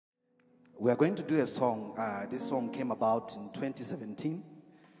We are going to do a song. This song came about in 2017.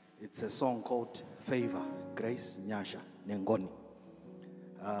 It's a song called Favor, Grace, Nyasha, neNgoni.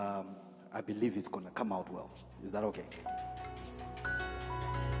 I believe it's going to come out well. Is that okay?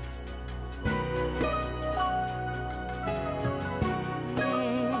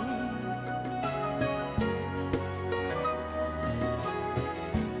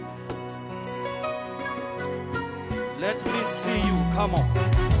 Let me see you. Come on.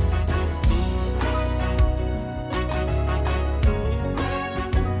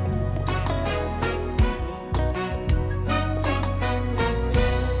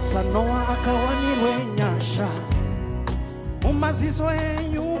 SaNoah akawanirwe nyasha Mumaziso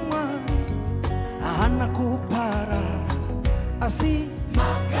enyu Haana kuparara asi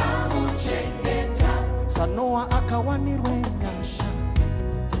Makamuchengeta. SaNoah akawanirwe nyasha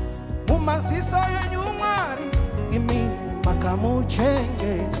Mumaziso enyu imi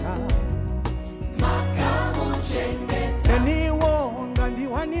Makamuchengeta. Neniwo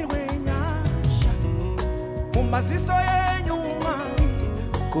ngandiwanirwe nyasha Mumaziso enyu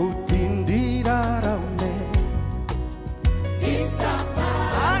Kuti ndirarame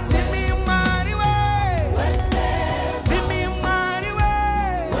Ndisaparare. Ndimi Mwari Ndimi Mwari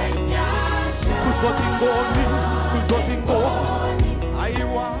weNyasha. Kuzoti Ngoni, kuzoti Ngoni.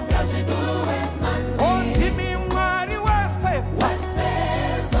 Aiwa Ngazvidururwe mandiri. Ndimi Mwari wefeva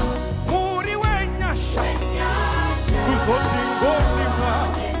Muri weNyasha. Kuzoti Ngoni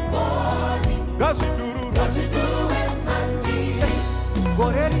Ngazvidururwe mandiri.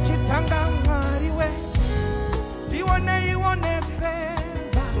 Gore richitanga Mwari we ione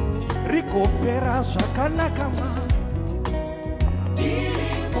feva rikopera zvakanaka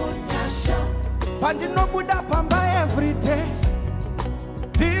mandiri munyasha. Pandinobuda pamba everyday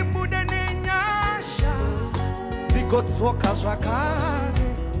ndibude nenyasha ndigodzoka zvakare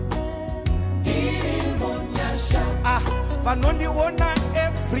ndiri munyasha. Vanondiona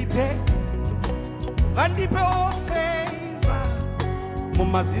everyday vandipewo favor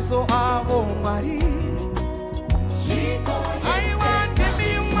Mumaziso avo Mwari. Aiwa Ndimi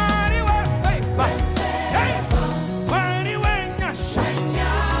Mwari wefeva Mwari weNyasha.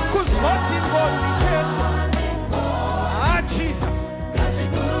 Kuzoti Ngoni chete. Jesus.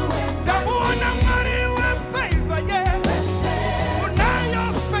 Ndamuona Mwari wefeva unayo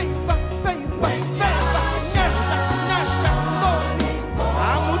favor Nyasha Ngoni.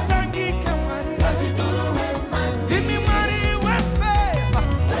 Amutangike Mwari. Ndimi Mwari wefeva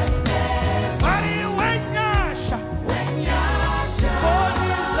Mwari weNyasha.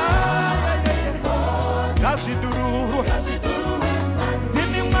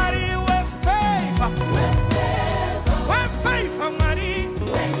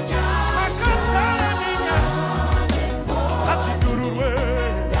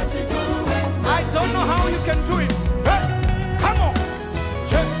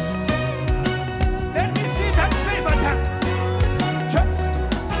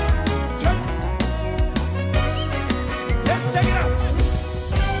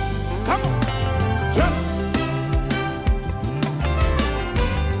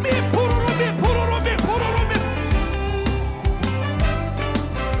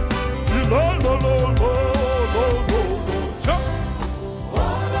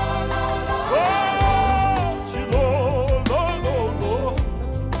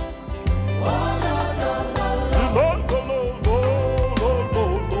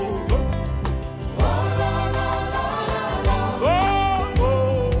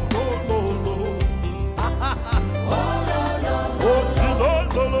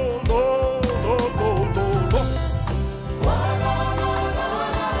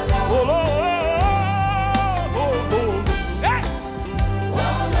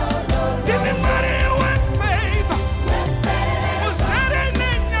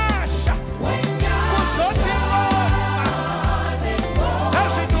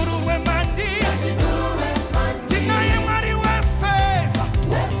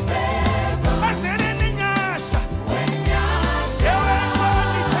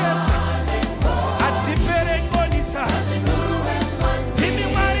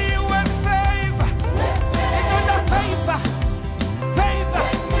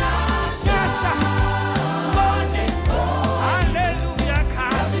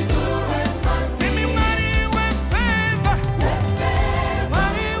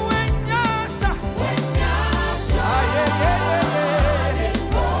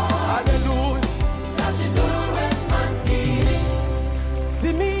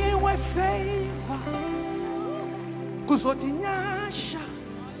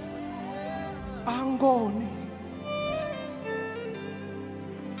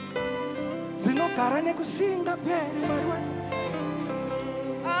 tinogara nekusinga peri Mwari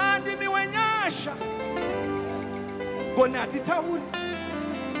Ndimi weNyasha Ngoni hatitauri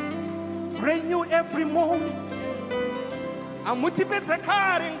renew every morning amutipedze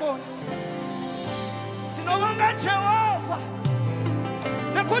kare Ngoni tinovonga Jehovha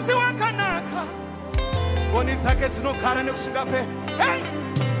nekuti wakanaka Ngoni dzake dzinogara nekushinga peri. Hey,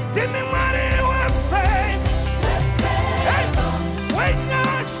 Ndimi Mwari weFaith, hey,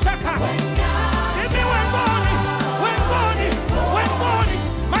 weNyasha, Ndimi weNgoni, weNgoni,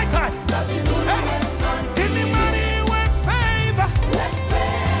 my God. Hey, Ndimi Mwari weFavor,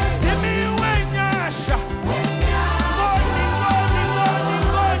 Ndimi weNyasha, Ngoni.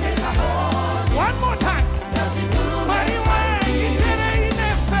 One more time. Mwari weNditere ine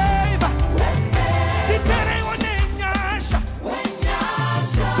favor, nditere one Nyasha,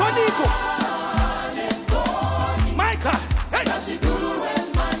 Tondiko, my God. Hey,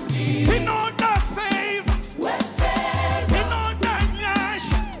 tinoda favor, tinoda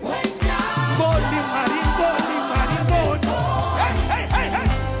Nyasha, Ngoni Mwari, Ngoni. Hey.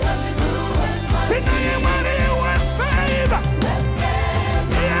 Tinaye Mwari weFavor,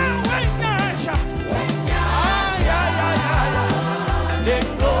 tiye weNyasha,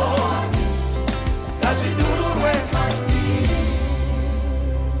 nengoni, ngazvidururwe,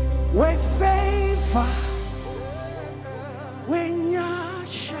 weFavor,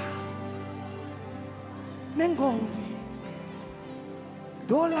 weNyasha, nengoni.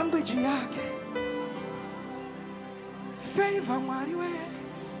 Do language yake. Favor Mwari we,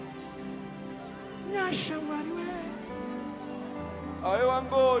 Nyasha Mwari we. Aiwa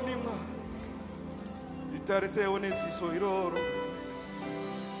Ngoni mwa. Nditarise onesiso iroro.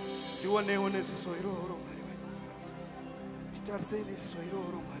 Ndiwane onesiso iroro Mwari we. Nditarise onesiso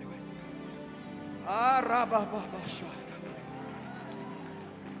iroro Mwari we. Arabababashada.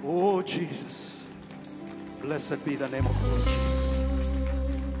 Oh Jesus. Blessed be the name of the Lord Jesus.